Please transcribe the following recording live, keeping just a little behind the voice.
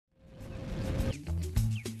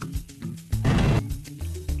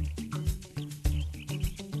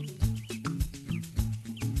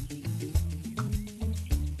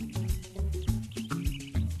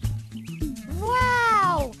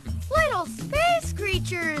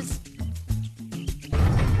creatures!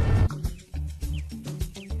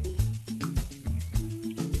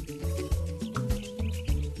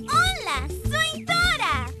 Hola, soy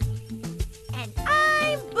Dora. And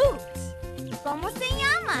I'm Boots. ¿Cómo se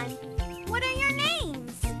llaman? What are your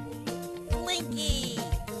names? Blinky.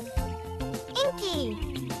 Inky.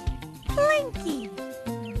 Blinky.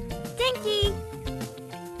 Dinky.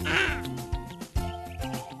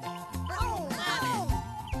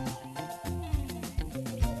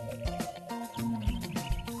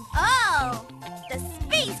 Oh, the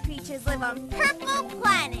space creatures live on Purple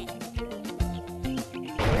Planet.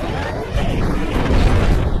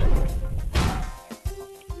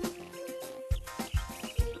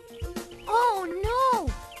 Oh no!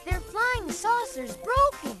 Their flying saucer's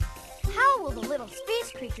broken. How will the little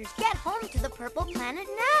space creatures get home to the Purple Planet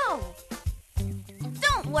now?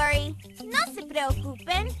 Don't worry, no se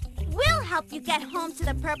preocupen. We'll help you get home to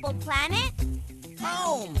the Purple Planet.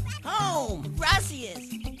 Home. Home. Gracias.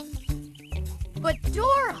 But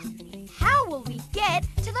Dora, how will we get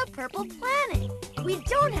to the Purple Planet? We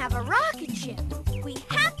don't have a rocket ship. We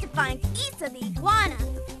have to find Isa the iguana.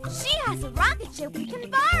 She has a rocket ship we can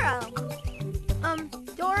borrow.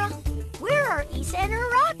 Dora, where are Isa and her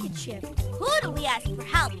rocket ship? Who do we ask for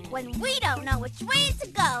help when we don't know which way to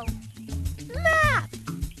go? Map!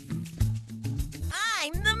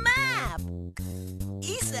 I'm the map.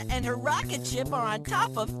 Isa and her rocket ship are on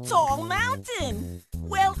top of Tall Mountain.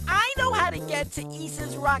 Well, I know how to get to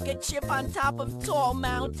Isa's rocket ship on top of Tall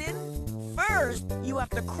Mountain. First, you have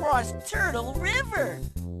to cross Turtle River.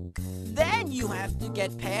 Then you have to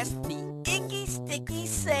get past the icky, sticky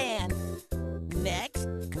sand. Next,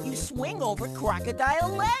 you swing over Crocodile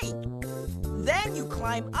Lake. Then you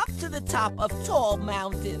climb up to the top of Tall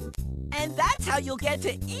Mountain. And that's how you'll get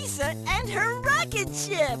to Isa and her rocket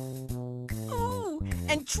ship. Ooh,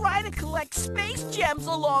 and try to collect space gems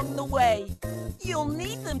along the way. You'll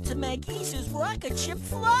need them to make Isa's rocket ship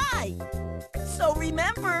fly. So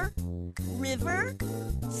remember, river,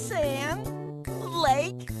 sand,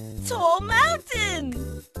 lake, tall mountain.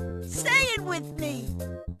 Say it with me.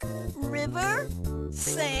 River,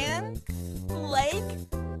 sand, lake,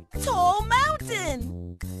 tall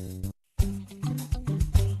mountain.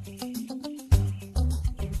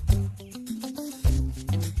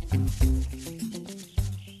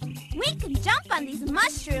 We can jump on these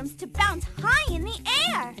mushrooms to bounce high in the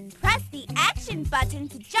air. Press the action button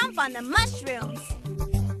to jump on the mushrooms.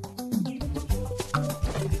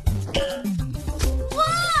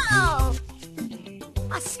 Whoa!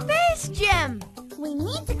 A space gem! We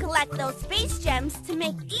need to collect those space gems to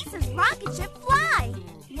make Isa's rocket ship fly.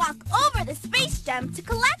 Walk over the space gem to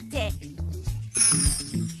collect it.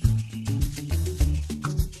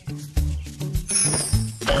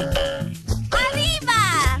 Arriba!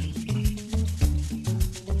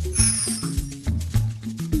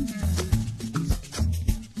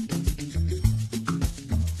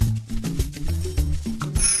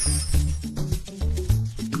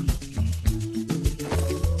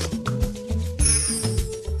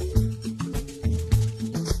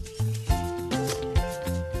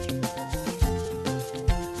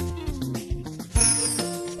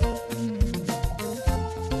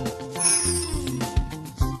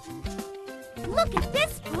 Look at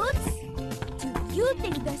this, Boots. Do you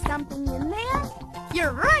think there's something in there?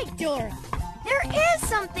 You're right, Dora. There is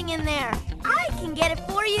something in there. I can get it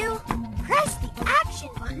for you. Press the action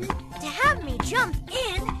button to have me jump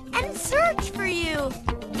in and search for you.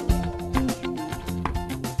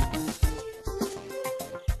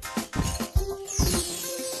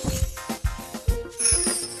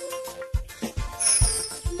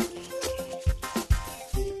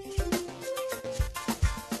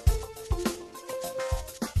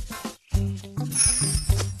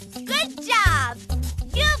 Good job!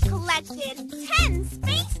 You've collected 10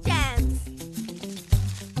 space gems.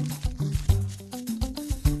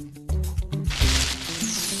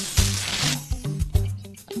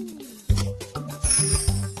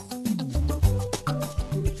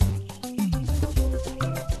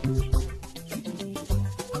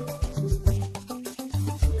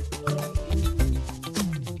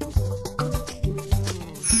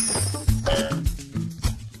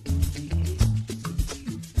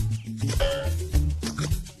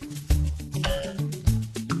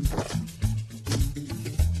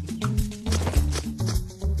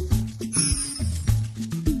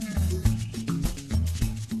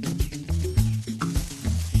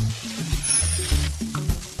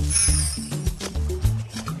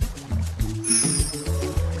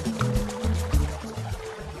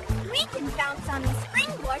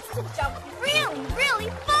 To jump really, really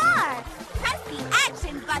far. Press the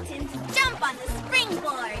action button to jump on on the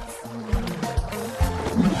springboards.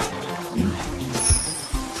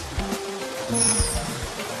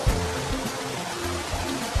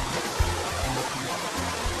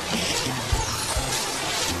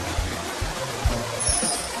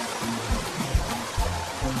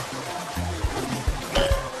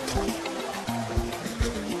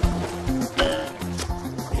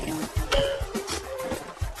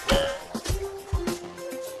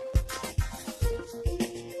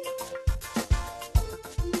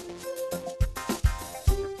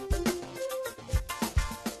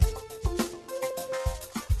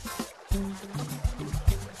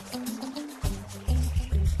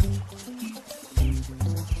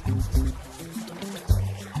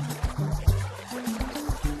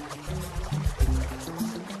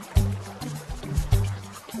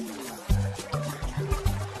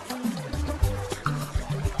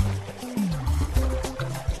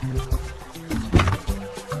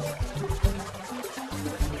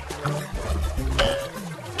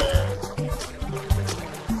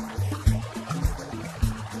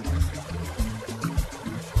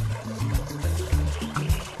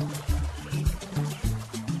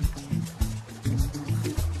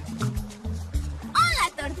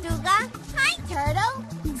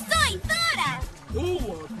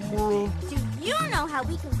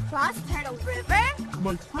 We can cross Turtle River?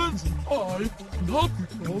 My friends and I can help you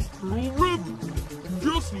cross Turtle River.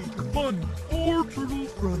 You just need to find 4 turtle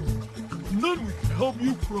friends, and then we can help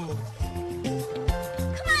you cross.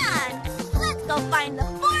 Come on, let's go find the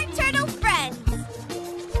 4 turtle friends.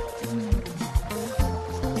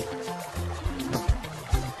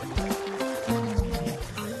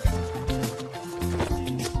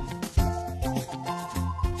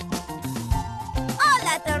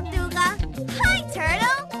 Hola, Tortuga. Hi,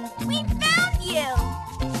 Turtle. We found you.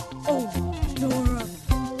 Oh, Dora.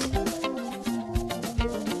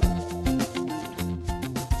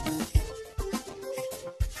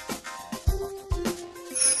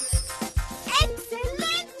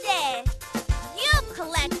 Excelente! You've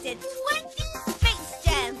collected 20 space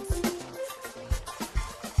gems.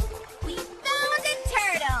 We found a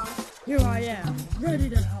turtle. Here I am, ready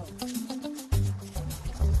to help.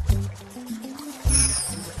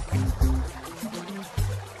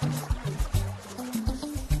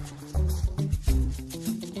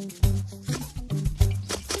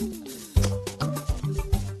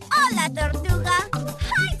 Hola, Tortuga.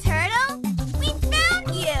 Hi, Turtle. We found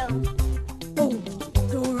you. Oh,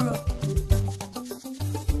 Dora.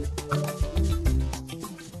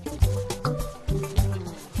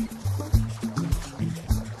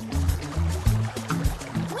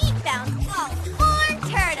 We found all 4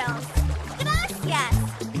 turtles. Gracias.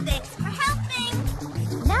 Thanks for helping.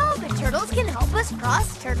 Now the turtles can help us cross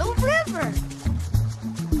Turtle River.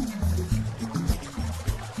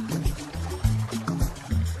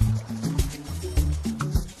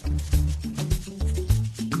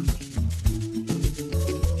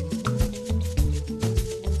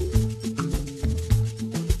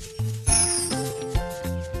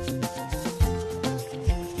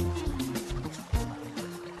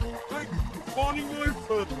 Thank you for finding my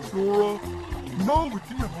friends, Dora. Now we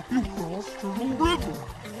can help you cross Turtle River.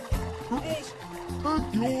 Turtles, take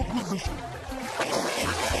your position.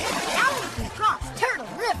 Now we can cross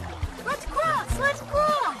Turtle River. Let's cross, let's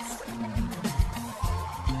cross.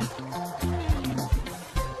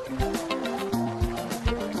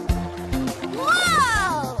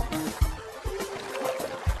 Whoa!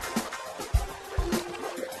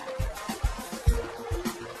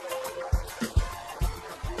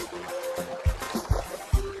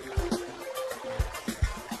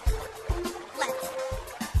 Let's.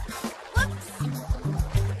 Whoops.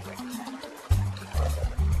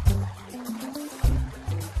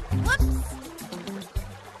 Whoops.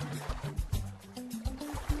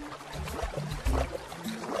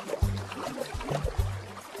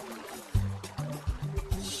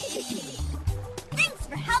 Thanks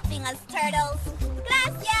for helping us, turtles.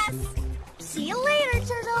 Gracias. See you later,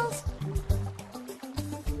 turtles.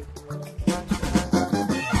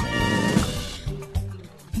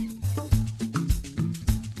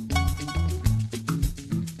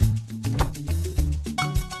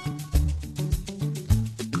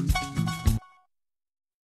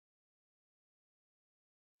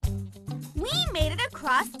 We made it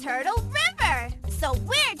across Turtle River. So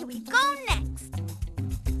where do we go next?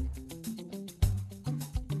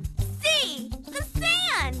 See, the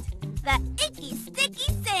sand. The icky,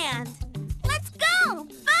 sticky sand. Let's go.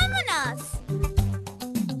 Vámonos.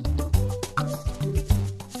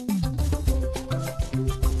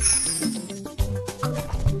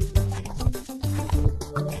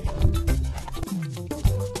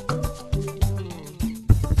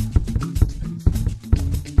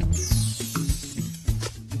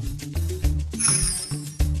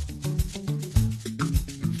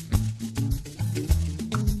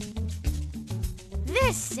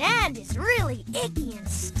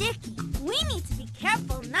 sticky. We need to be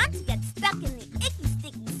careful not to get stuck in the icky,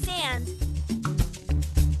 sticky sand.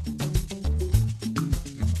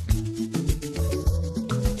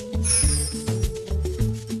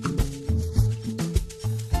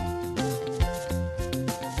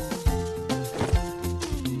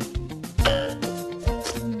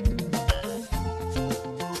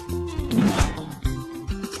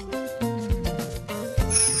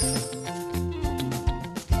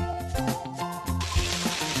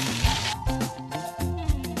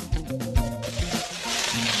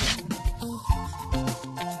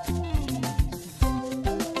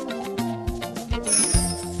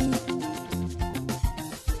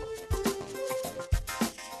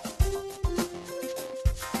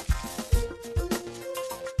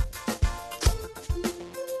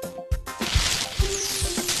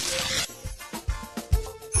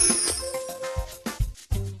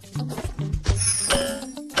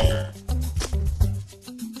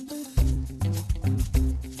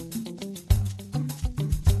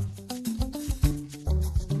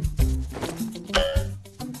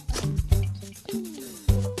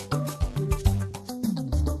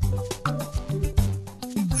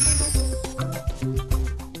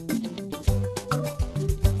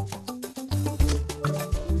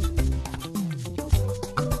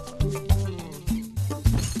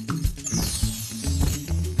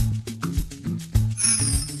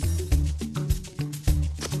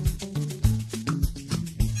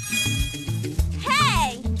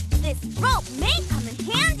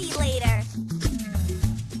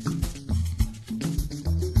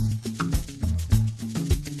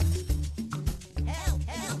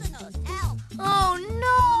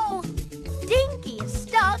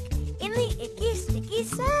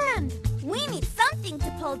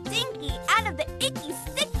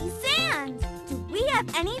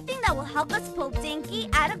 Help us pull Dinky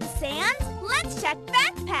out of the sand? Let's check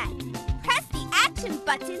backpack. Press the action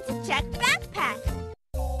button to check backpack.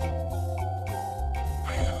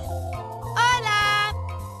 Hola!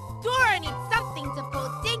 Dora needs something to pull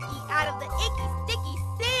Dinky out of the icky, sticky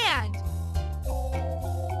sand.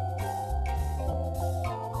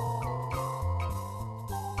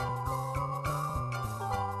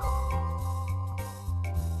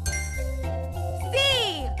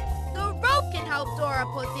 See! The rope can help Dora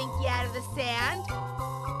pull Dinky out of the sand.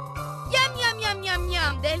 Yum, yum, yum, yum,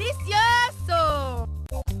 yum. Delicioso!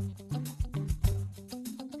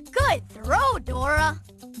 Good throw, Dora.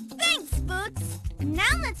 Thanks, Boots. Now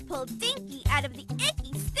let's pull Dinky out of the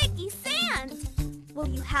icky, sticky sand. Will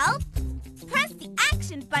you help? Press the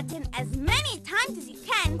action button as many times as you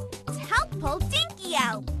can to help pull Dinky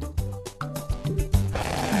out.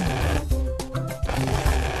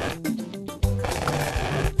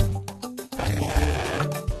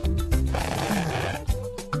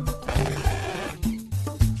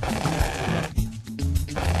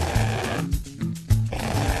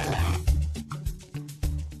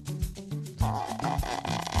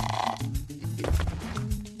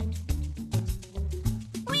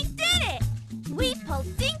 We did it! We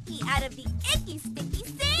pulled Dinky out of the icky, sticky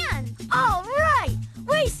sand. All right,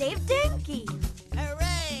 we saved Dinky.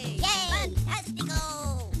 Hooray! Yay!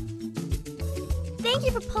 Fantastico! Thank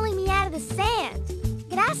you for pulling me out of the sand.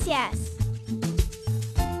 Gracias.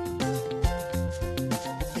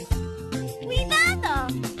 Cuidado!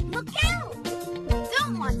 Look out! We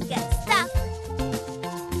don't want to get stuck.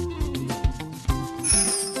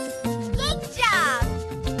 Good job!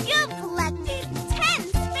 You've collected 10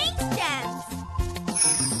 space gems.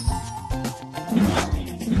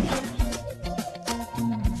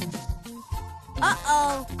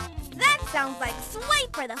 Uh-oh. That sounds like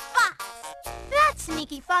Swiper the Fox. That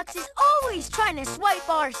sneaky fox is always trying to swipe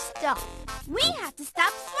our stuff. We have to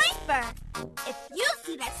stop Swiper. If you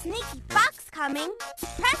see that sneaky fox coming,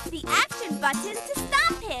 press the action button to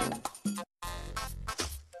stop him.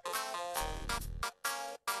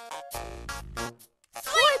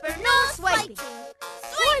 Swiper, no swiping.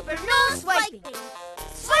 Swiper, no swiping.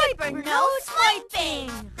 Swiper, no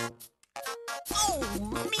swiping. Oh,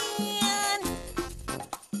 man!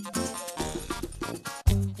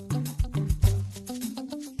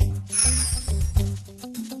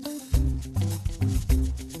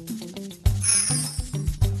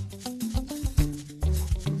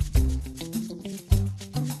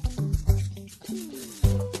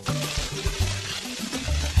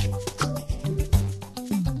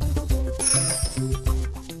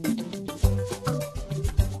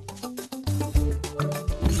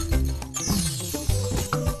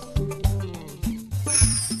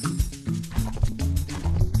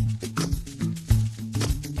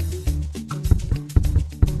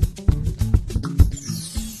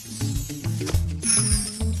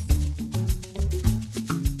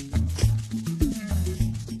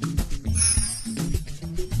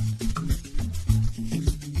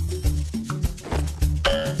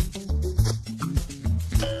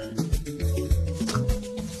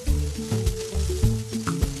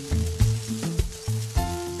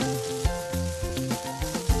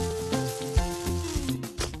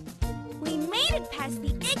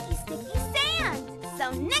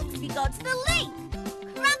 to the lake.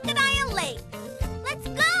 Crocodile Lake. Let's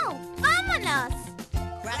go! Vámonos!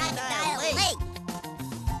 Crocodile Lake.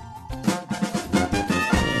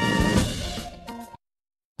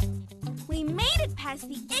 We made it past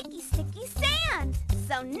the icky sticky sand.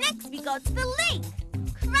 So next we go to the lake.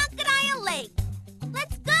 Crocodile Lake.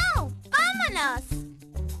 Let's go! Vámonos!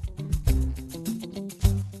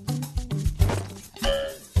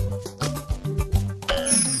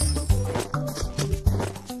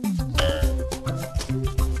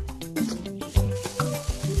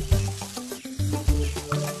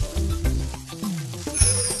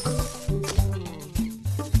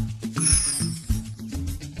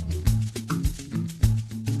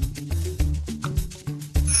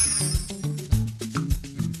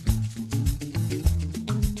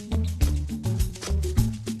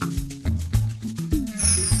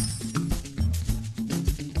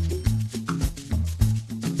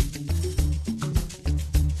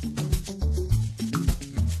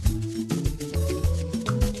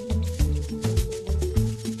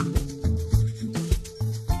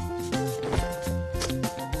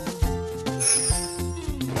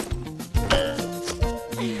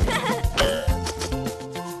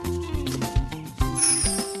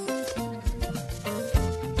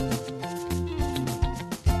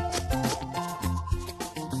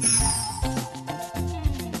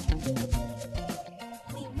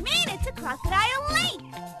 Crocodile Lake.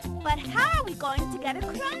 But how are we going to get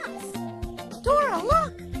across? Dora,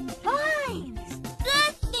 look! Vines!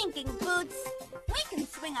 Good thinking, Boots. We can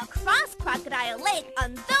swing across Crocodile Lake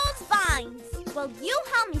on those vines. Will you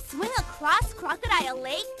help me swing across Crocodile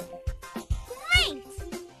Lake? Great!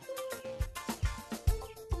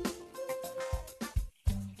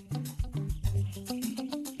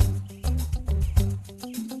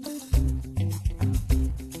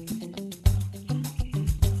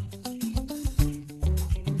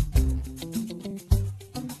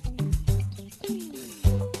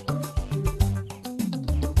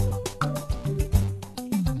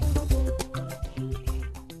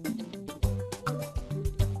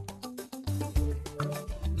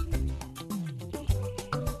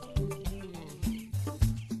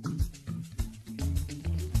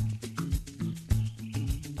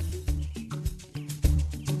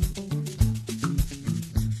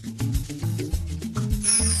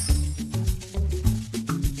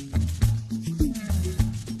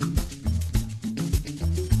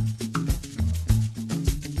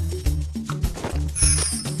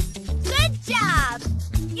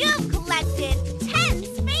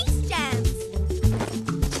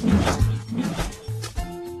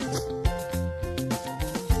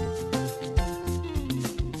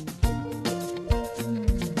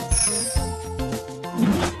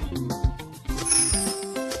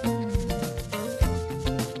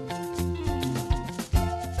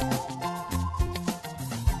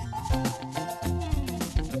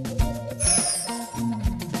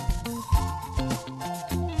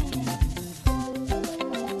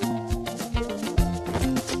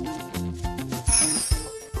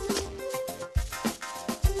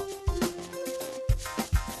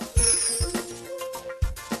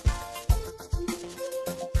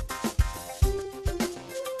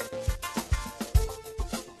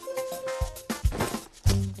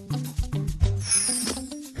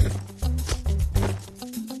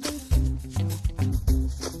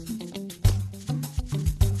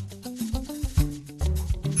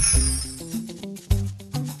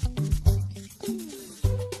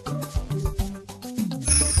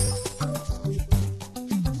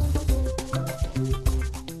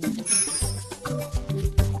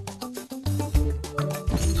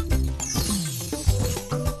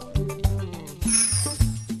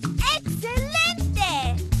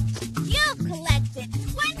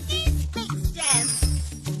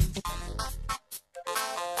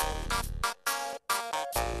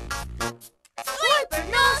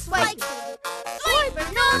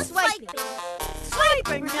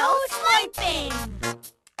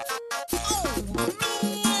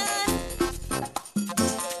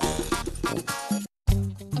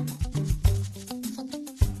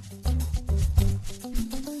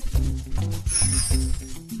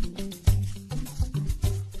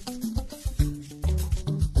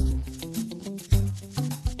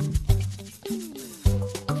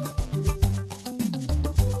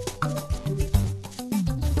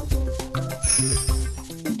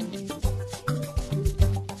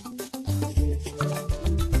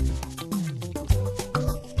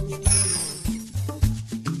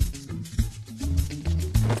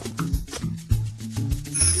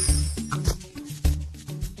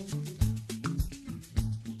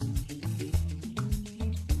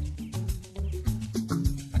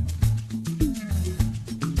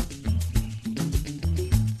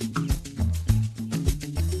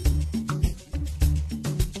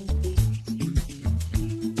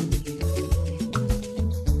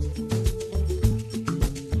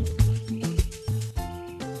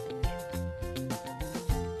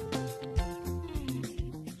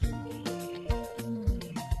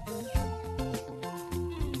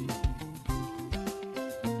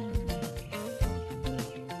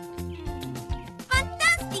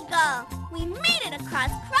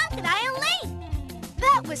 Crocodile Lake.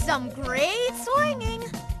 That was some great swinging.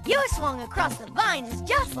 You swung across the vines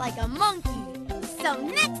just like a monkey. So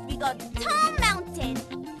next we go to Tall Mountain.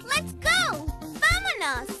 Let's go!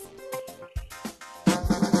 Vámonos!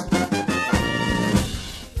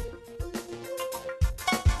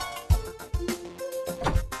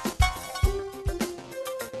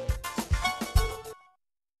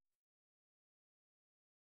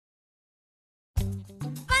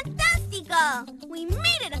 Fantastico! We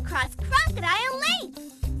made it across Crocodile Lake.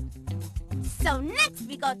 So next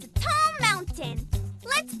we go to Tall Mountain.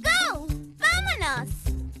 Let's go! Vámonos!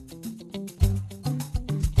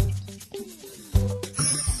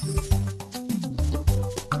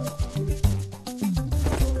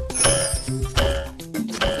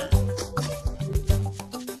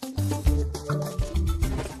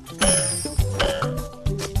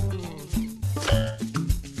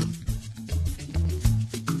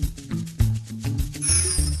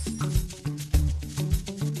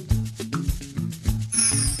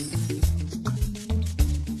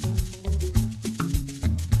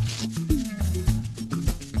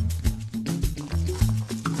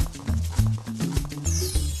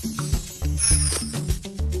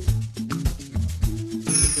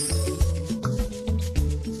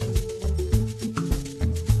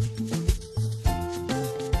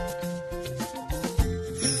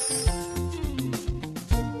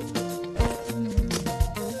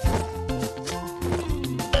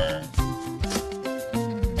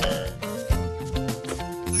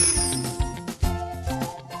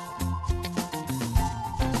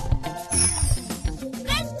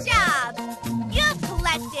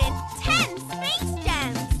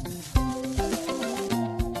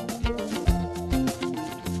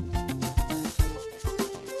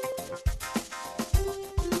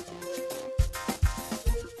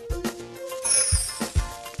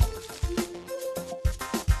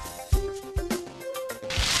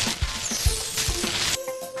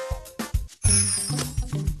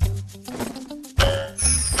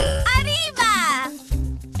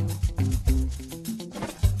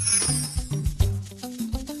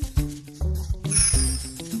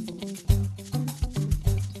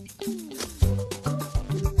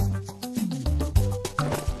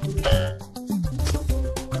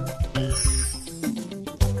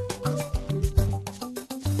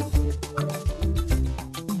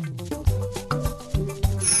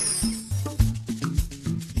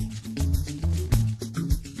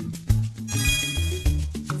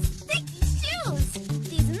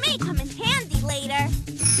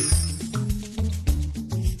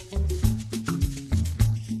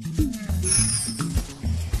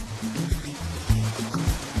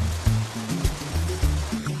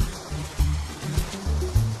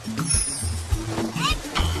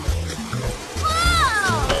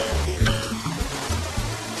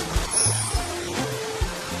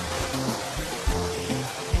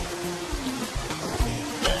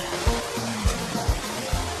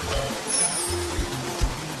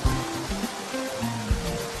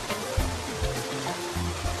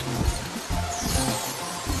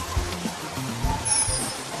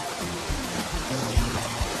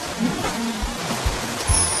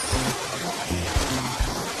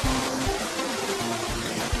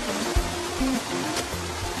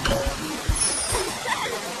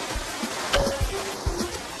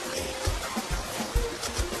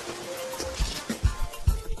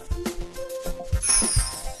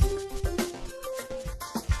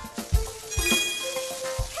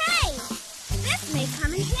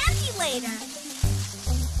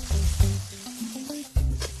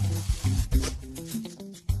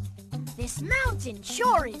 This mountain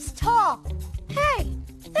sure is tall. Hey,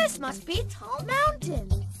 this must be Tall Mountain.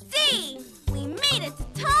 See, we made it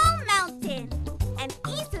to Tall Mountain. And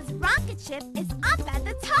Isa's rocket ship is up at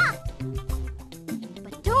the top.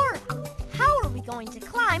 But Dora, how are we going to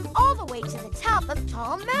climb all the way to the top of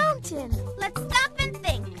Tall Mountain? Let's stop and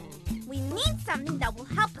think. We need something that will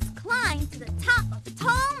help us climb to the top of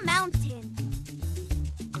Tall Mountain.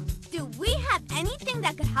 Do we have anything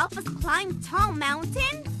that could help us climb Tall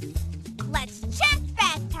Mountain? Let's check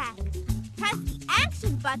backpack. Press the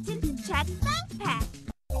action button to check backpack.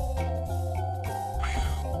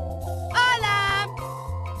 Hola!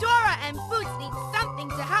 Dora and Boots need something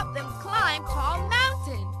to help them climb Tall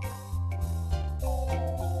Mountain.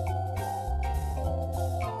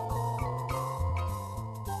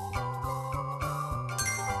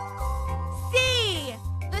 See!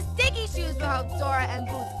 The sticky shoes will help Dora and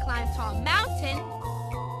Boots climb Tall Mountain.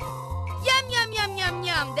 Yum, yum, yum, yum,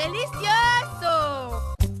 yum. Delicioso!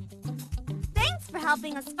 Thanks for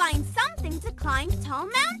helping us find something to climb Tall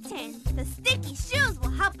Mountain. The sticky shoes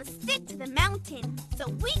will help us stick to the mountain so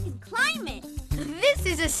we can climb it. This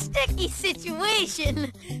is a sticky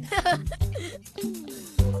situation.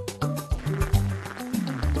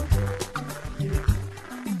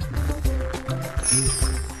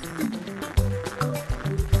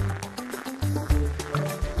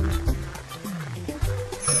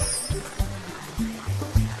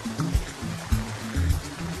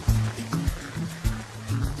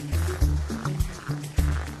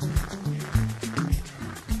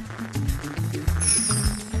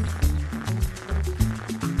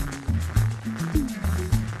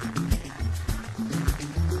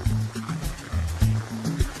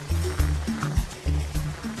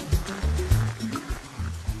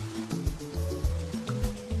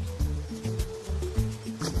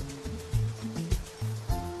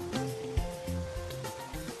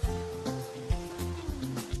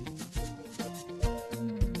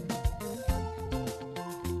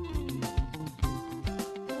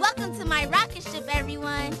 Welcome to my rocket ship,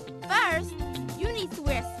 everyone. First, you need to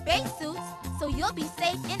wear spacesuits so you'll be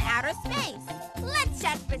safe in outer space. Let's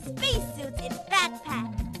check for spacesuits in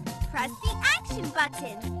backpack. Press the action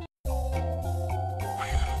button.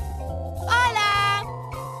 Hola!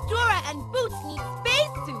 Dora and Boots need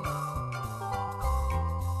spacesuits.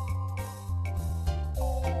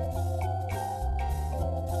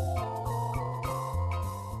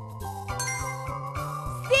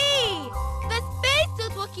 See! The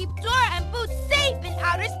spacesuits will keep Dora and Boots safe in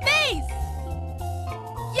outer space.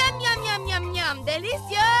 Yum, yum, yum, yum, yum.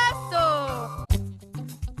 Delicioso!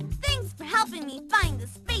 Thanks for helping me find the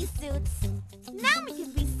spacesuits. Now we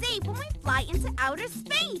can be safe when we fly into outer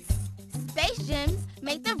space. Space gems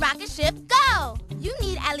make the rocket ship go. You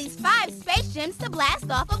need at least 5 space gems to blast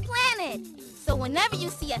off a planet. So whenever you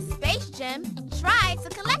see a space gem, try to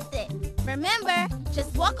collect it. Remember,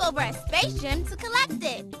 just walk over a space gem to collect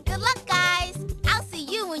it. Good luck, guys. I'll see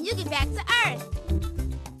you when you get back to Earth.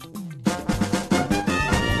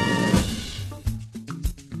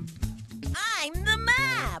 I'm the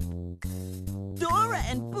map! Dora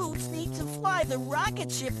and Boots need to fly the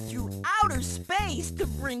rocket ship through outer space to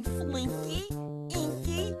bring Flinky,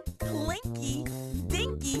 Inky, Clinky,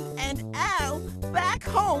 Dinky, and Al back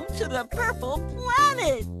home to the purple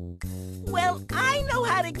planet. Well, I know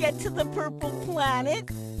how to get to the purple planet.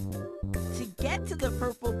 To get to the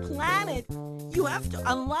purple planet, you have to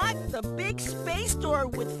unlock the big space door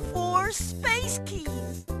with 4 space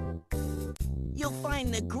keys. You'll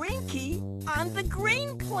find the green key on the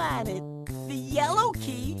green planet, the yellow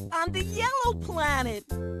key on the yellow planet,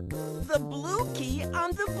 the blue key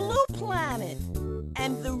on the blue planet,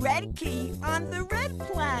 and the red key on the red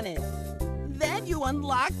planet. Then you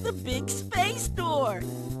unlock the big space door,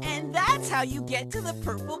 and that's how you get to the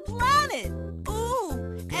purple planet.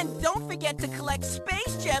 Ooh, and don't forget to collect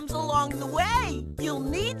space gems along the way. You'll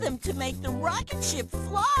need them to make the rocket ship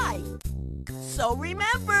fly. So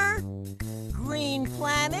remember, green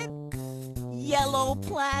planet, yellow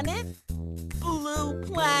planet, blue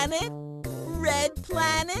planet, red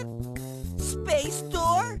planet, space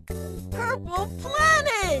door, purple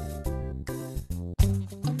planet.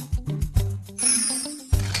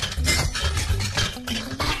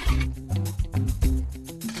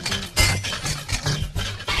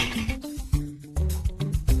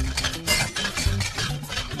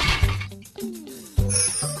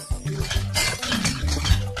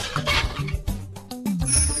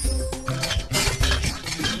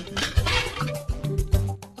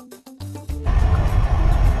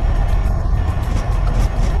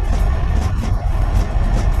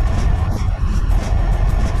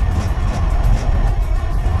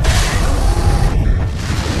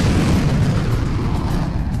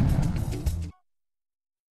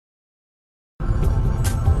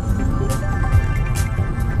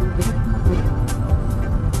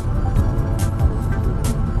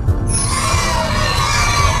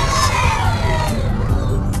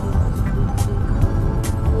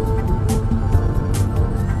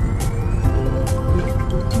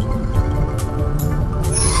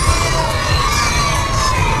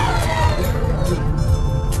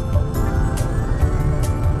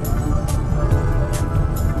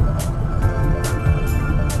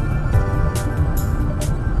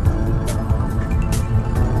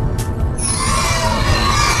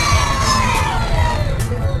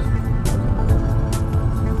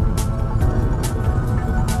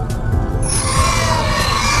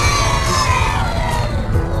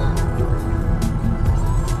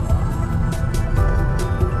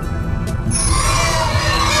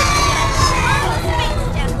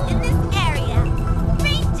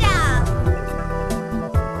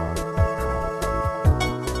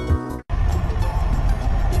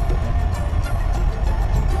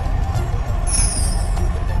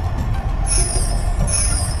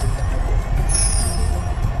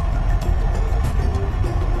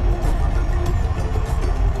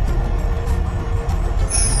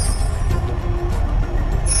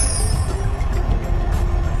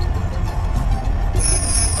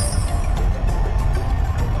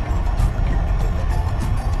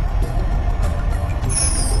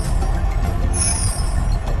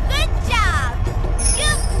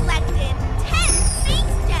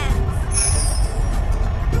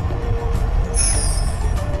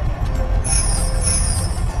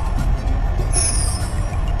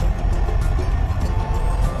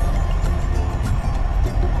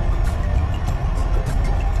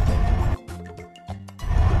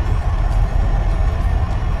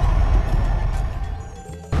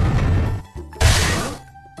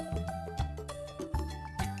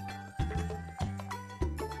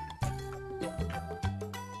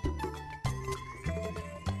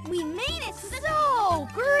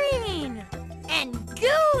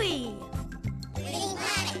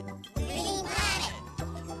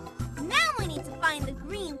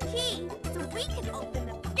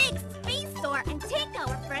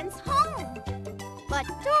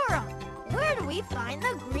 we find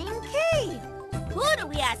the green key? Who do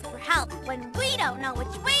we ask for help when we don't know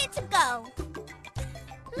which way to go?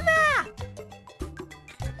 Map!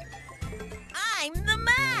 I'm the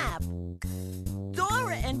map!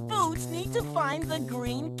 Dora and Boots need to find the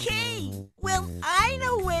green key. Well, I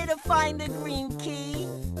know where to find the green key.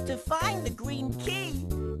 To find the green key,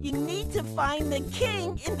 you need to find the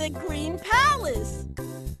king in the Green Palace.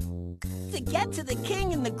 To get to the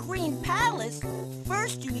king in the Green Palace,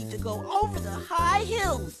 first you need to go over the high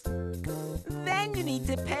hills. Then you need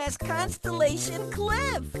to pass Constellation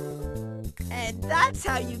Cliff. And that's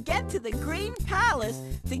how you get to the Green Palace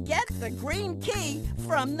to get the green key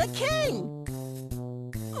from the king.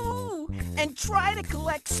 Ooh, and try to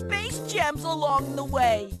collect space gems along the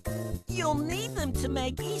way. You'll need them to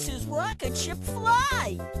make Issa's rocket ship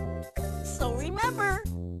fly. So remember,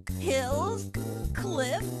 hills,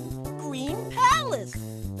 cliff, Green Palace.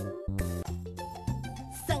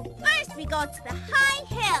 So first we go to the high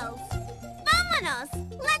hills. Vámonos!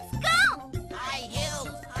 Let's go! High hills,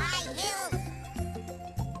 high hills.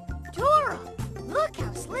 Dora, look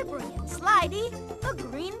how slippery and slidey the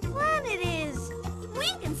green planet is. We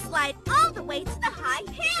can slide all the way to the high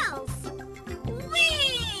hills.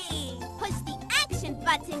 Whee! Push the action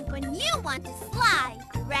button when you want to slide.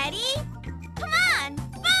 Ready? Come on!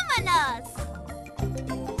 Vámonos!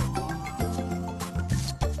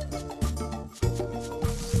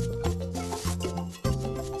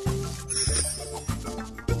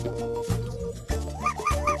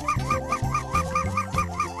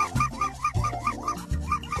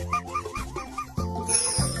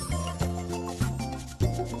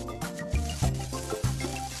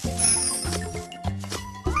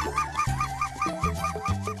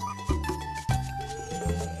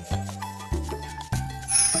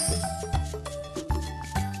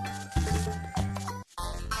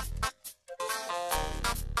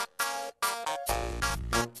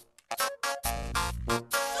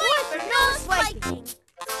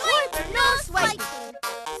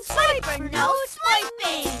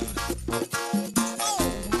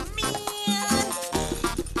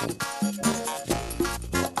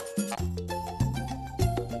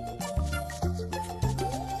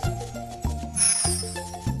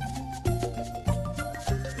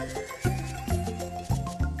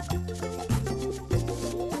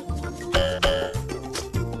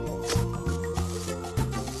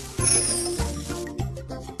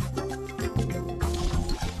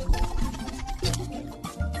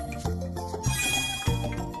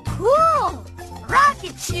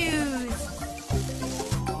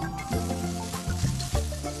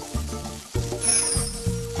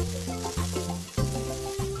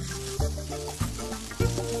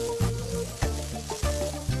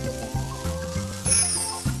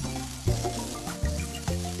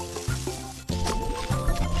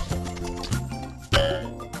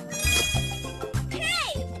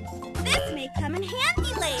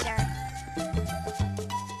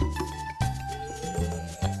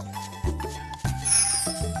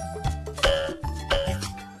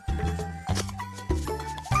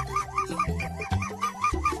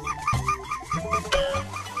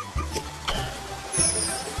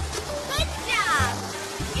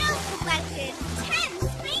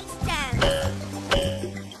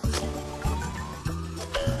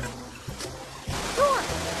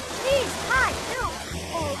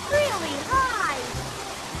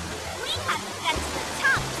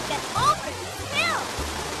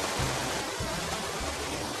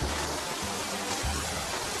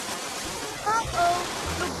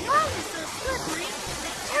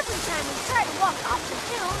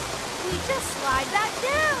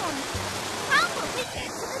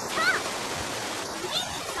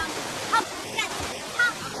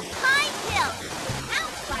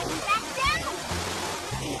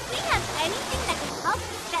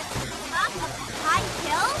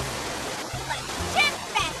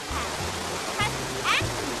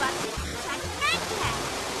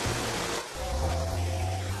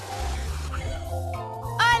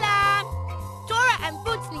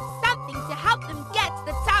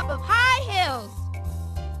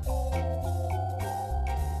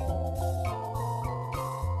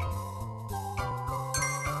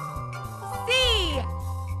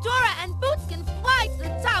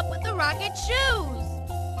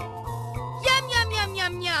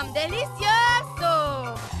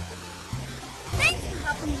 Delicioso! Thanks for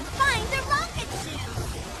helping me find the rocket shoes.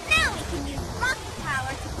 Now we can use rocket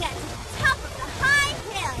power to get to the top of the high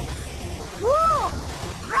hill. Cool!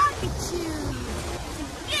 Rocket shoes! To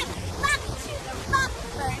give rocket shoes a rocket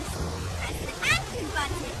burst, press the action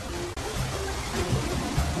button.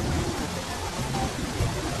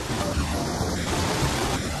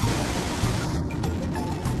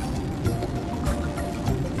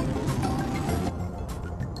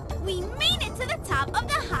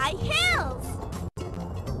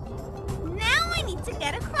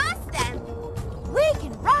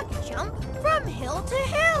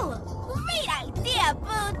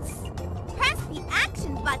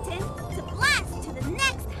 button to blast to the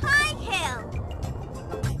next high hill.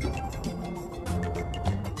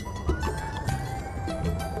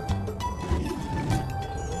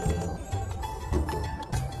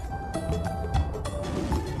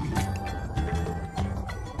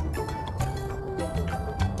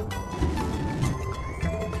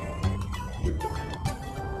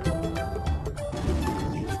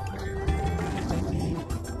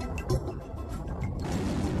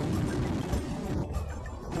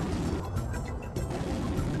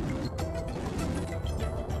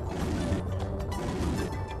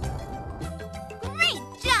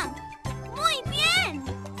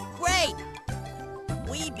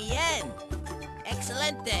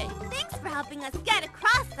 Thanks for helping us get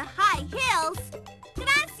across the high hills.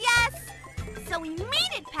 Gracias! So we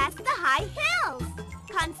made it past the high hills.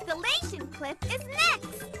 Constellation Cliff is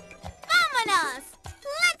next. Vámonos!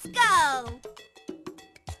 Let's go!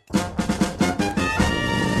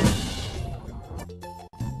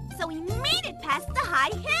 So we made it past the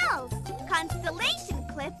high hills. Constellation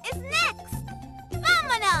Cliff is next.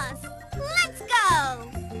 Vámonos! Let's go!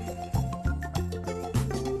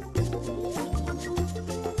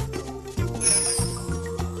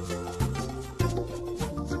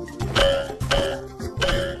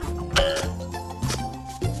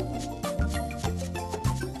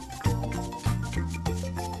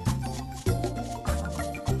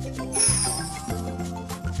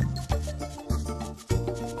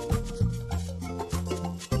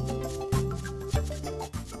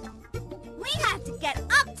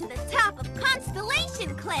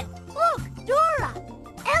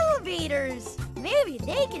 Maybe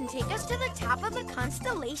they can take us to the top of the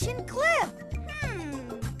Constellation Cliff.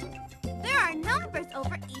 There are numbers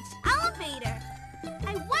over each elevator.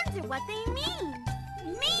 I wonder what they mean.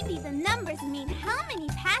 Maybe the numbers mean how many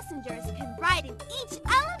passengers can ride in each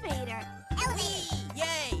elevator.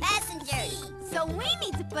 Yay! Passengers! So we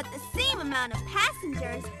need to put the same amount of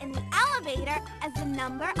passengers in the elevator as the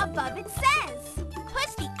number above it says.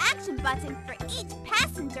 Push the action button for each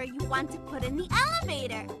passenger you want to put in the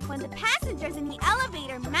elevator. When the passengers in the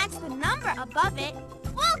elevator match the number above it,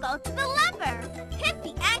 we'll go to the lever. Hit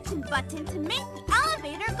the action button to make the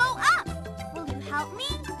elevator go up. Will you help me?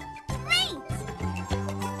 Great!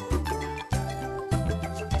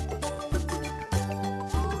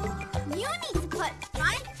 You need to put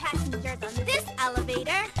 5 passengers on this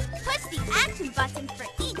elevator. Push the action button for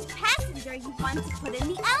each passenger you want to put in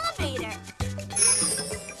the elevator.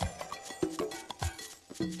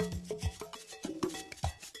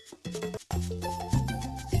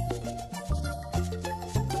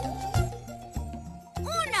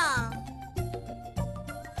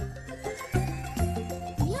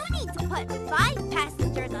 Put 5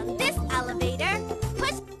 passengers on this elevator.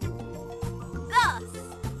 Push dos.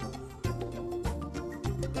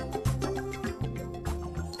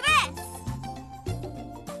 3.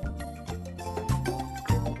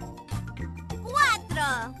 4.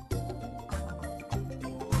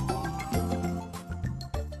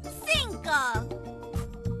 5.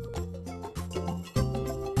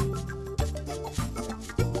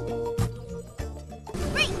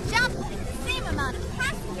 Great job putting the same amount of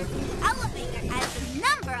passengers in the elevator as the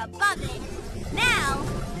number above it. Now,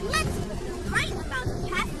 let's put the right amount of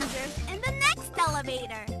passengers in the next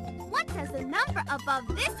elevator. What does the number above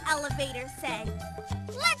this elevator say?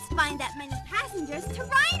 Let's find that many passengers to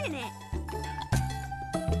ride in it.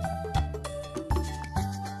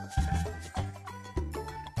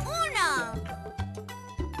 Uno.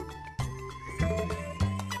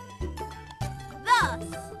 2.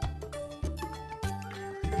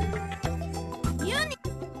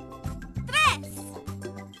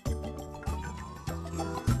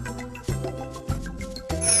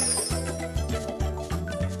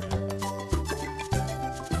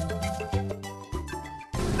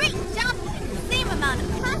 Great job putting the same amount of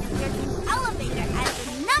passengers in the elevator as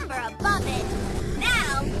the number above it. Now,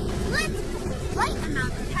 let's put the right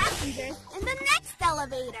amount of passengers in the next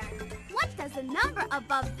elevator. What does the number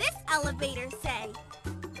above this elevator say?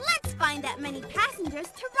 Let's find that many passengers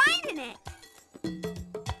to ride in it.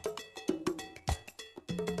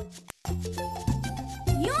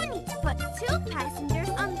 You need to put 2 passengers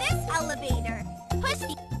on this elevator. Push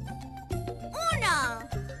the... Uno.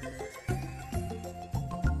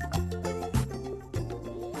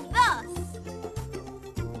 2.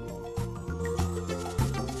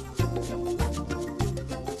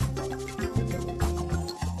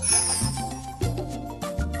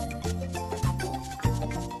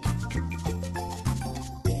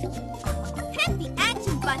 Hit the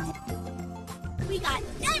action button. We got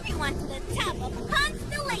everyone to the top of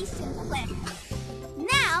Constellation Cliff.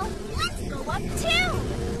 Now, let's go up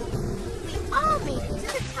too.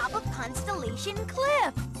 Constellation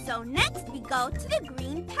Cliff. So next we go to the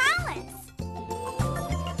Green Palace.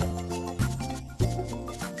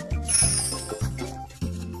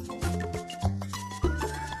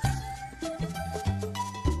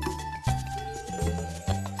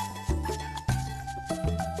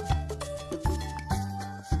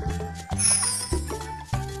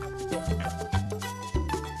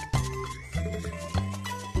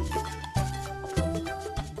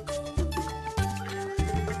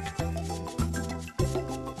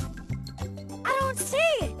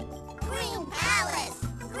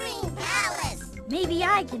 Maybe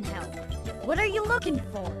I can help. What are you looking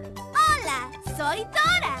for? Hola, soy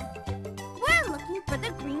Dora. We're looking for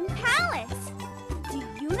the Green Palace. Do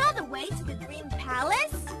you know the way to the Green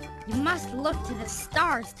Palace? You must look to the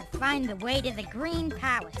stars to find the way to the Green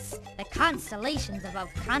Palace. The constellations above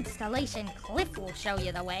Constellation Cliff will show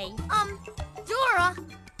you the way. Dora,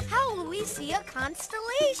 how will we see a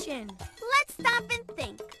constellation? Let's stop and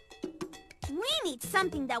think. We need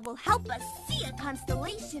something that will help us see a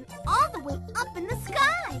constellation all the way up in the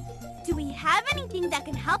sky. Do we have anything that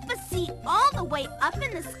can help us see all the way up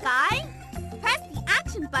in the sky? Press the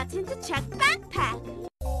action button to check backpack.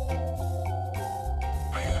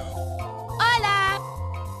 Hola!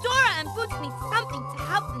 Dora and Boots need something to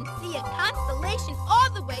help them see a constellation all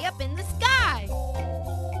the way up in the sky.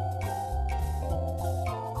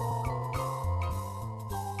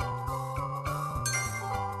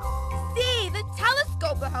 See, the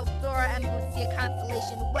telescope will help Dora and Boots see a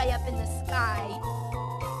constellation way up in the sky.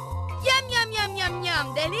 Yum, yum, yum, yum,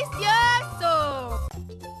 yum. Delicioso!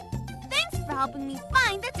 Thanks for helping me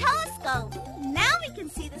find the telescope. Now we can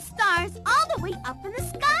see the stars all the way up in the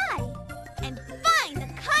sky. And find the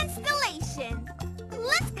constellation.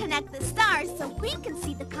 Let's connect the stars so we can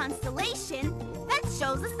see the constellation that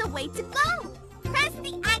shows us the way to go. Press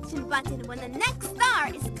the action button when the next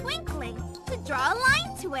star is twinkling to draw a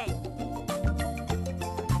line to it.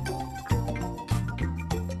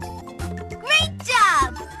 Great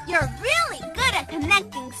job! You're really good at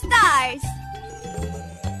connecting stars.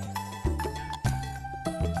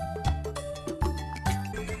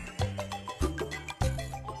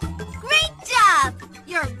 Great job!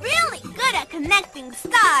 You're really good at connecting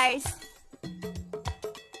stars.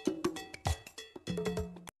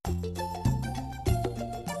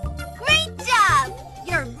 Great job!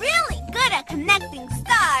 You're really good at connecting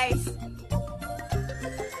stars.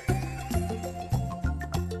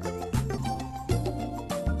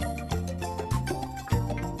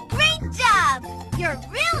 Great job! You're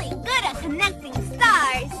really good at connecting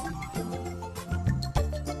stars.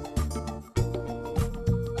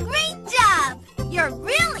 Great job! You're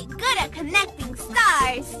really good at connecting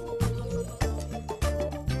stars.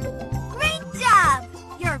 Great job!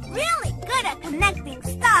 You're really good at connecting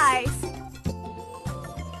stars.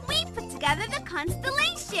 We put together the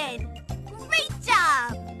constellation. Great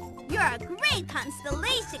job! You're a great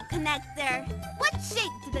constellation connector. What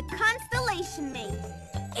shape did the constellation make?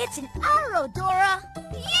 It's an arrow, Dora.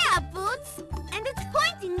 Yeah, Boots. And it's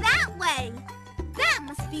pointing that way. That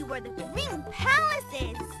must be where the Green Palace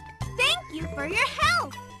is. Thank you for your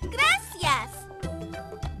help. Gracias.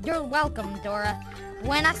 You're welcome, Dora.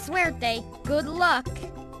 Buena suerte. Good luck.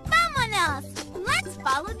 Vámonos. Let's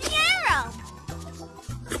follow the arrow.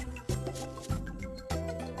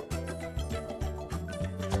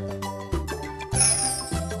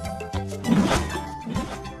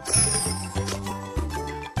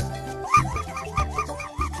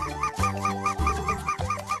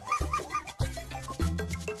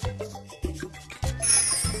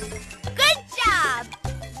 Good job!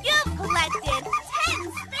 You've collected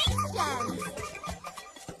 10 space gems.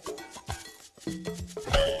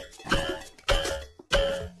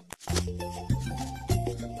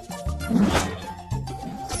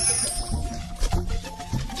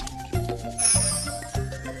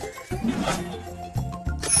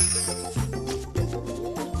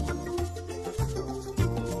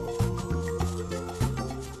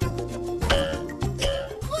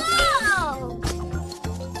 Whoa!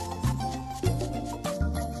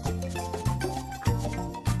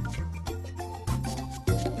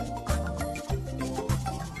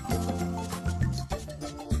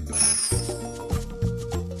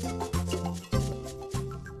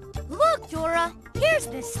 Look, Dora. Here's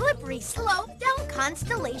the slippery slope down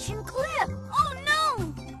Constellation Cliff. Oh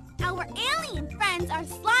no! Our alien friends are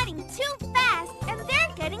sliding too fast and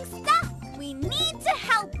they're getting stuck. We need to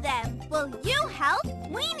help them. Will you help?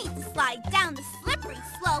 We need to slide down the slippery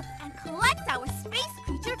slope and collect our space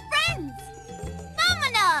creature friends.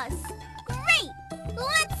 Vámonos! Great!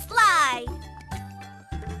 Let's slide!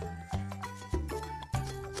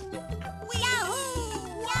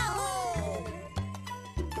 Yahoo! Yahoo!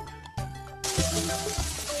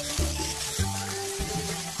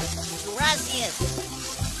 kiss.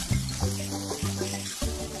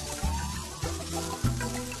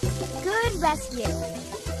 Good rescue.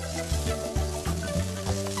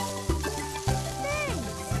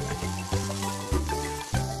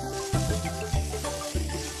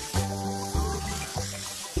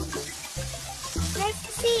 Nice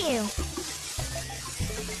to see you.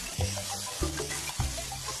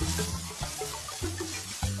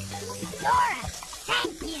 Dora,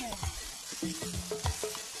 thank you.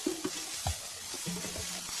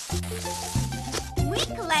 We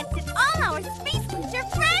collected all our space creature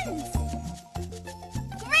friends.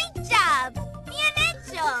 Great job! Bien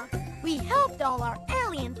hecho! We helped all our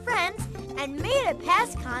alien friends and made it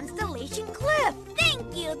past Constellation Cliff.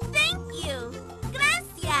 Thank you, thank you.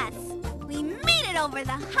 Gracias. We made it over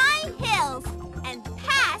the high hills and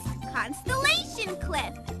past Constellation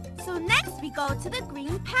Cliff. So next we go to the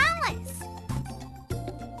Green Palace.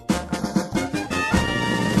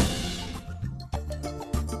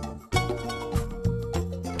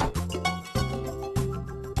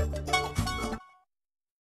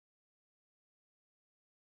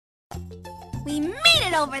 We made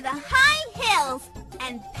it over the high hills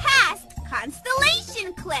and past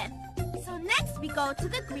Constellation Cliff. So next we go to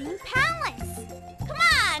the Green Palace. Come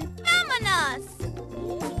on, vámonos!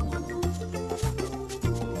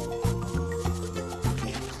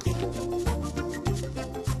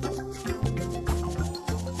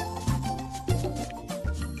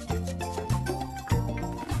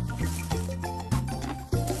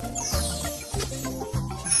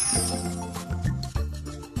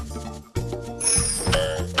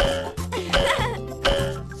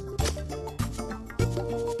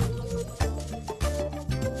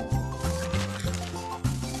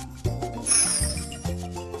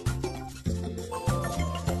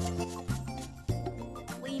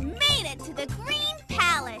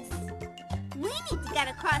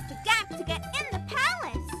 Across the gap to get in the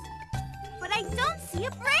palace. But I don't see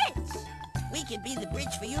a bridge. We can be the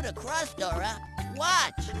bridge for you to cross, Dora.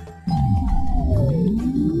 Watch.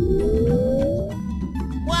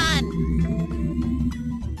 1,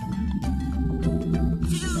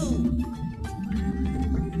 2,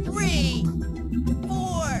 3,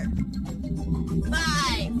 4,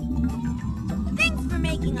 5. Thanks for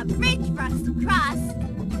making a bridge for us to cross.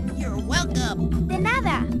 You're welcome. De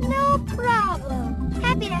nada. No problem.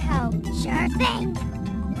 Happy to help. Sure thing.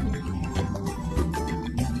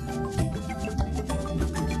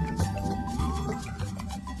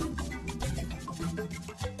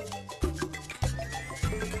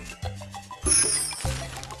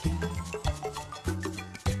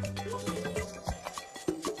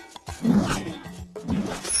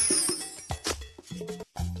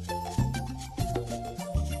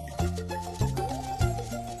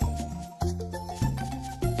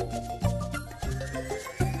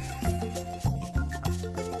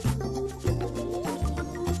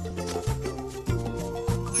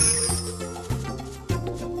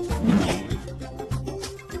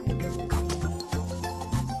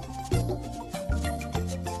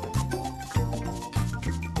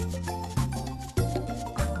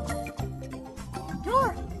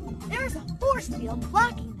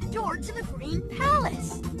 Blocking the door to the Green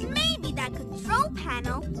Palace. Maybe that control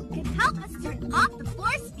panel can help us turn off the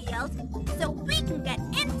force field so we can get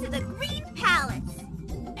into the Green Palace.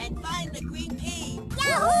 And find the green key.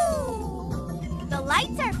 Yahoo! The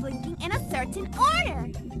lights are blinking in a certain order.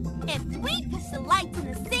 If we push the lights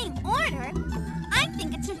in the same order, I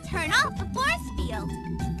think it should turn off the force field.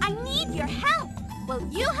 I need your help. Will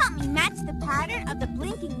you help me match the pattern of the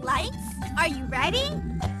blinking lights? Are you ready?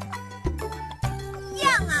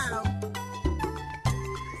 Yellow,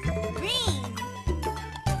 green,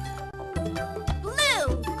 blue,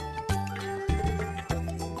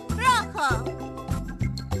 rojo.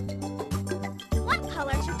 What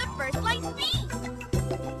color should the first light be?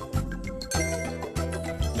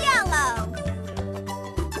 Yellow.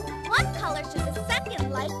 What color should the second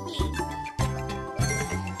light be?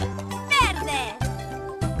 Verde.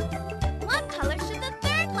 What color should the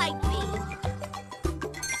third light be?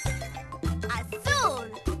 Azul.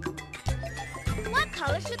 What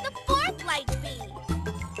color should the fourth light be?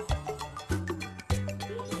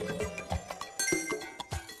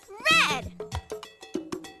 Red.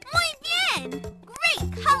 Muy bien. Great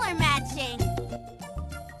color matching.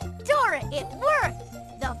 Dora, it worked!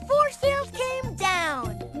 The force field came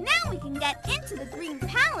down! Now we can get into the Green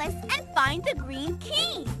Palace and find the green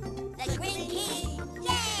key. The green key.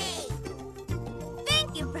 Yay!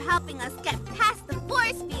 Thank you for helping us get past the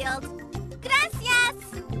force field. Gracias!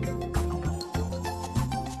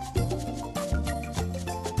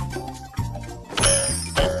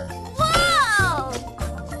 Whoa!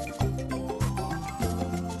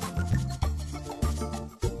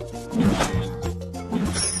 Now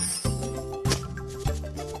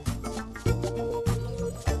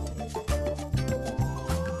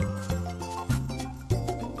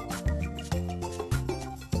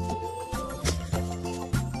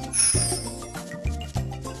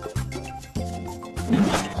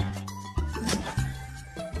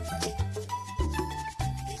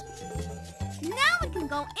we can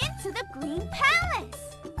go into the Green Palace.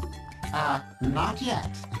 Not yet.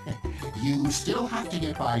 You still have to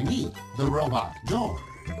get by me, the robot Dora.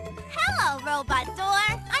 Hello, Robot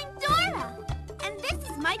Door. I'm Dora. And this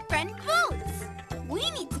is my friend Boots. We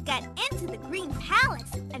need to get into the Green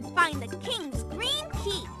Palace and find the King's Green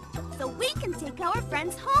Key so we can take our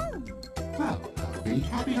friends home. Well, I'll be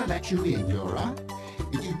happy to let you in, Dora.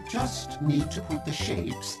 You just need to put the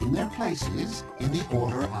shapes in their places in the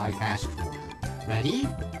order I asked for them. Ready?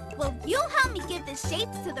 Will you help me give the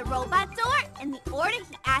shapes to the Robot Door in the order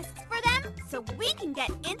he asks for them so we can get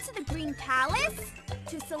into the Green Palace?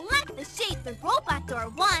 To select the shape the Robot Door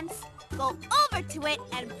wants, go over to it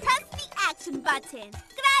and press the action button.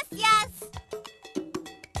 Gracias!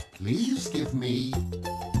 Please give me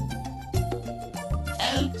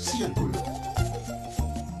el círculo.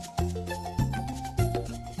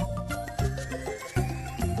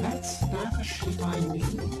 That's not the shape I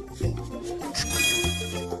need.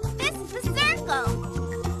 This is the circle.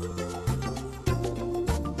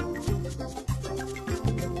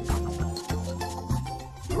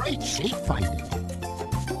 Great shape finding.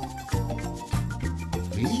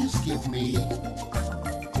 Please give me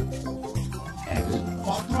el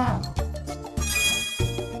cuadrado.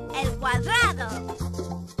 El cuadrado.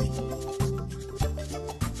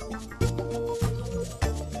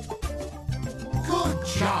 Good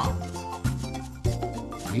job.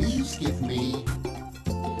 Please give me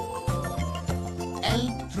el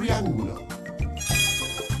triángulo.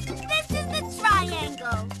 This is the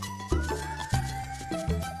triangle.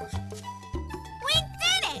 We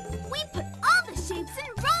did it! We put all the shapes in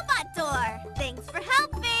Robot Door. Thanks for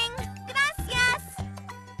helping. Gracias.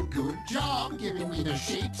 Good job giving me the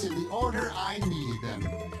shapes in the order I needed them.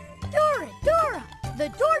 Dora, the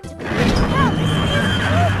door to the Green Palace is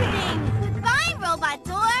opening. Goodbye, Robot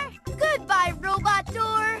Door. Goodbye, Robot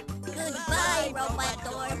Door. Goodbye, Robot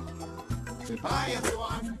Door. Goodbye,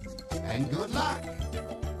 everyone, and good luck.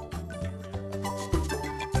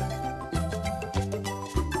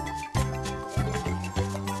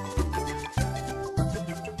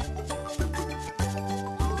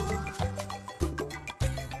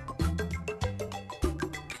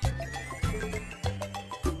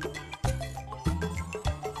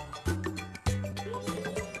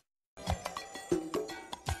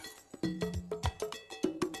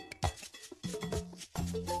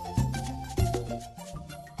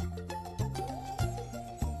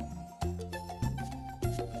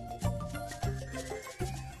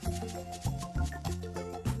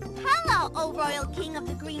 Hello, O Royal King of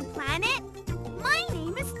the Green Planet. My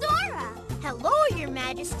name is Dora. Hello, Your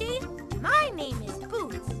Majesty. My name is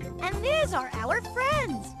Boots, and these are our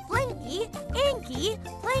friends, Blinky, Inky,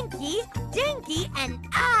 Blinky, Dinky, and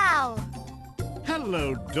Owl.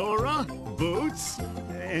 Hello, Dora, Boots,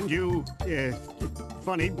 and you,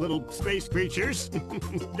 funny little space creatures.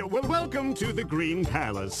 Well, welcome to the Green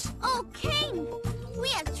Palace. Oh, King, we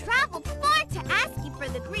have traveled far to ask you for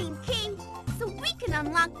the Green Key so we can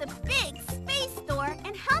unlock the big space door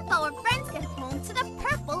and help our friends get home to the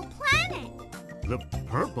Purple Planet. The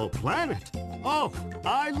Purple Planet? Oh,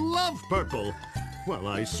 I love purple. Well,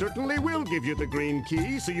 I certainly will give you the green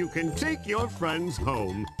key so you can take your friends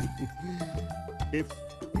home. If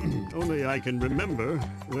only I can remember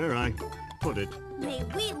where I put it. May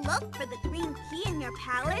we look for the Green Key in your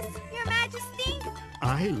palace, Your Majesty?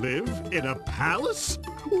 I live in a palace?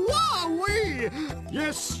 Wowee!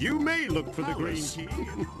 Yes, you may look for the green key.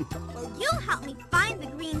 Will you help me find the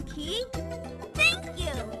Green Key? Thank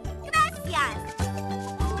you. Gracias.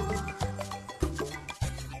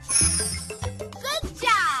 Good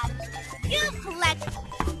job. You collect.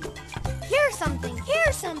 Here's something.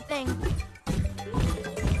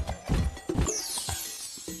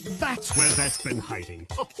 That's where that's been hiding.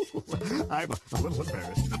 Oh, I'm a little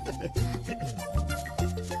embarrassed.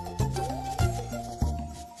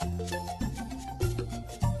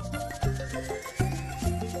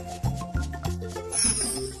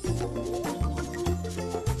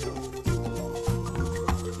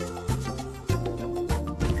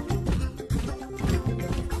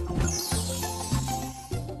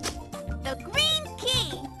 The Green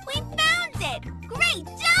Key. We found it. Great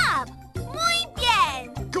job. Muy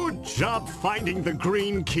bien. Good job finding the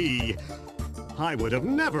green key. I would have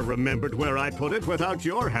never remembered where I put it without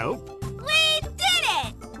your help. We did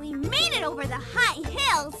it. We made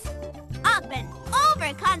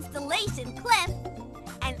Constellation Cliff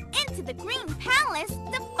and into the Green Palace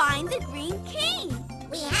to find the Green Key.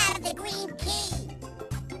 We have the green key.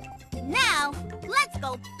 Now, let's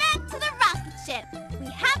go back to the rocket ship. We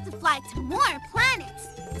have to fly to more planets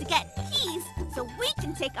to get keys so we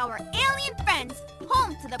can take our alien friends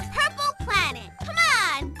home to the purple planet. Come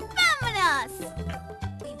on, vámonos!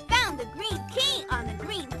 We found the green key on the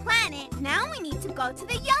green planet. Now we need to go to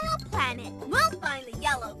the yellow planet. We'll find the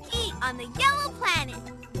yellow key on the yellow planet.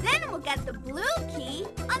 Then we'll get the blue key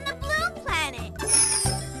on the blue planet.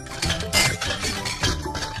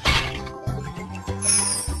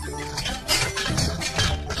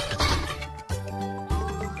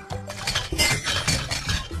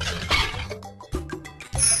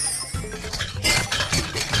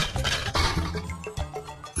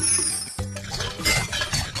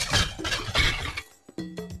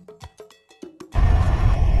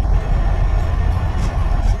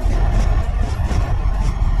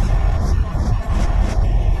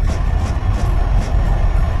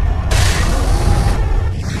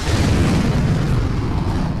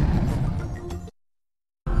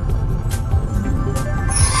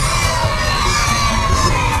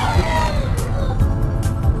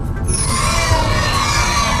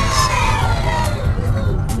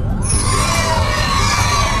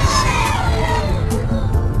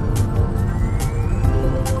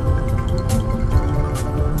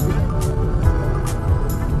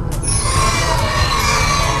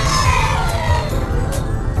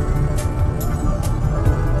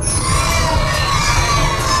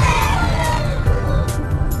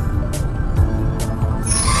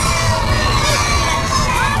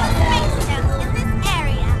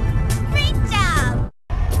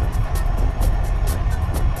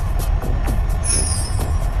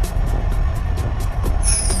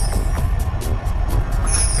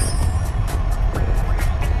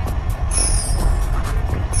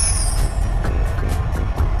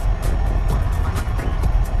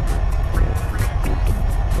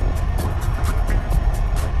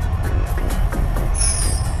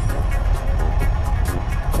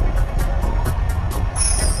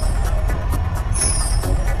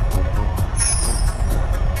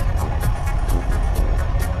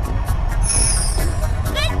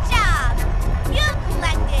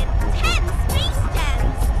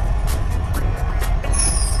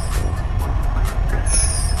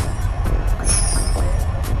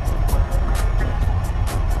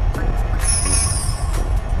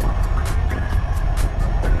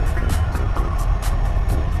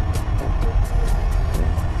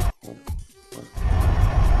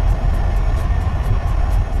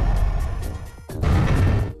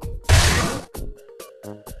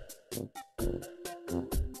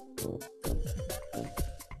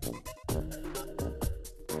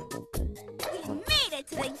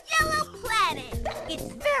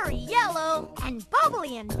 And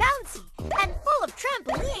bubbly and bouncy and full of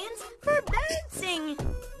trampolines for bouncing.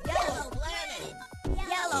 Yellow planet!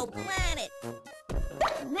 Yellow planet!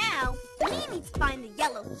 Now, we need to find the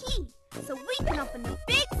yellow key so we can open the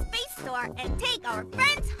big space door and take our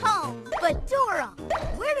friends home. But Dora,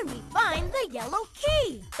 where do we find the yellow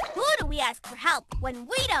key? Who do we ask for help when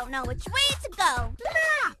we don't know which way to go?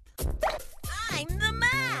 Map! I'm the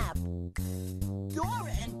map!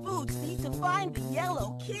 Dora and Boots need to find the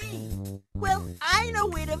yellow key. Well, I know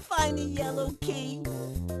where to find the yellow key.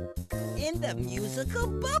 In the musical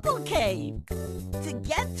bubble cave. To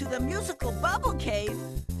get to the musical bubble cave,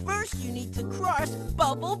 first you need to cross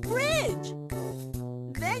Bubble Bridge.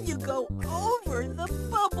 Then you go over the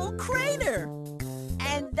bubble crater.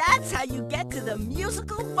 And that's how you get to the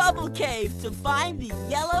musical bubble cave to find the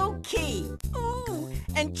yellow key. Ooh,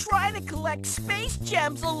 and try to collect space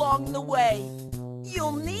gems along the way.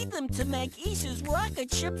 You'll need them to make Isa's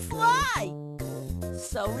rocket ship fly.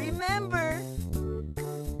 So remember,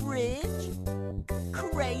 bridge,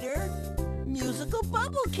 crater, musical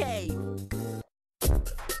bubble cave.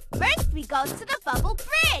 First we go to the bubble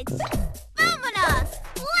bridge. Vámonos!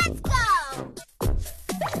 Let's go!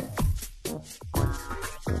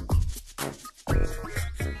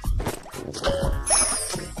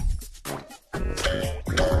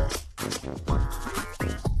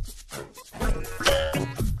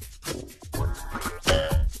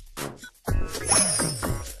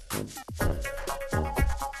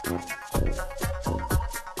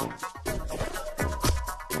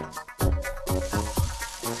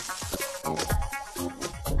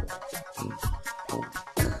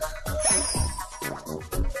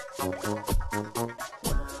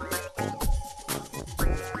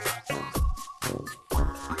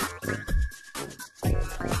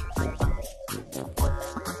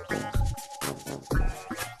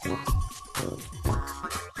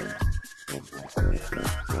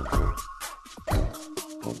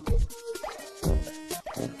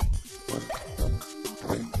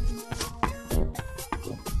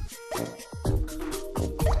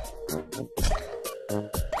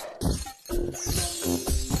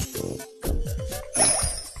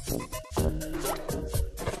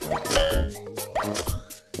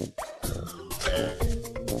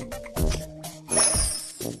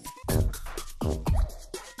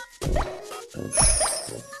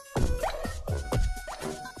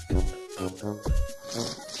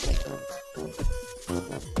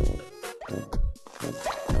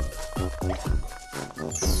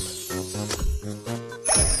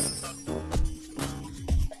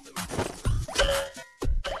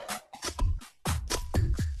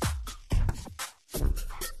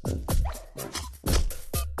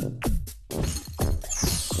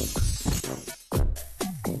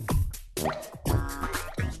 Look,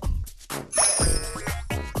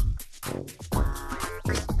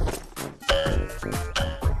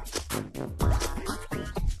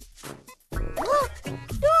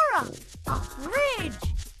 Dora! A bridge!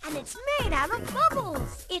 And it's made out of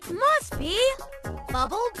bubbles. It must be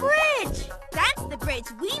Bubble Bridge. That's the bridge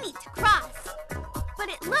we need to cross. But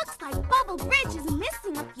it looks like Bubble Bridge is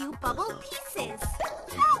missing a few bubble pieces.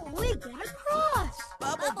 How are we gonna cross?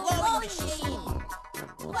 Bubble blowing machine.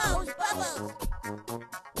 Blows bubbles.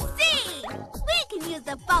 See! We can use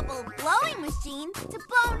the bubble blowing machine to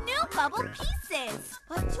blow new bubble pieces.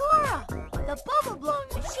 But Dora, the bubble blowing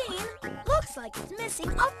machine looks like it's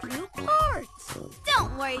missing a few parts.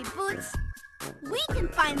 Don't worry, Boots. We can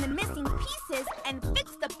find the missing pieces and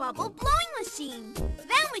fix the bubble blowing machine.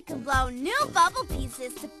 Then we can blow new bubble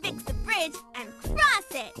pieces to fix the bridge and cross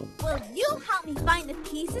it. Will you help me find the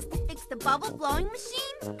pieces to fix the bubble blowing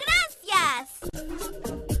machine? Gracias!